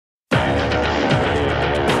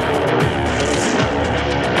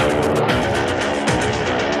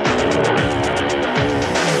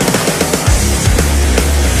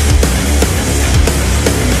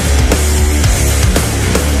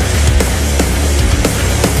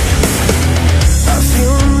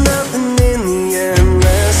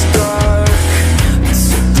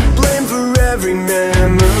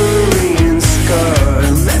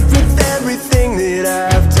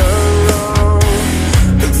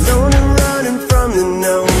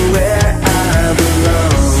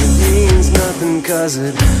'cause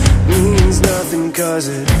it means nothing, 'cause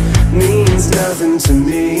it means nothing to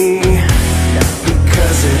me.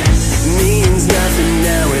 Because it means nothing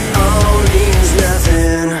now, it all means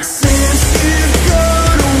nothing. Since you've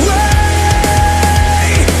gone away,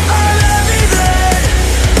 I'm happy that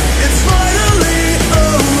it's finally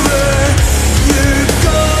over. You've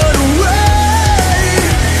gone away,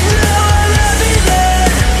 now I'm happy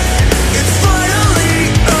that it's finally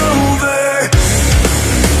over.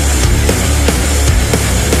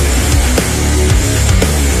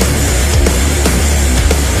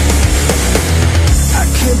 I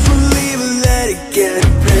can't believe I let it get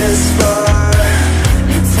this far.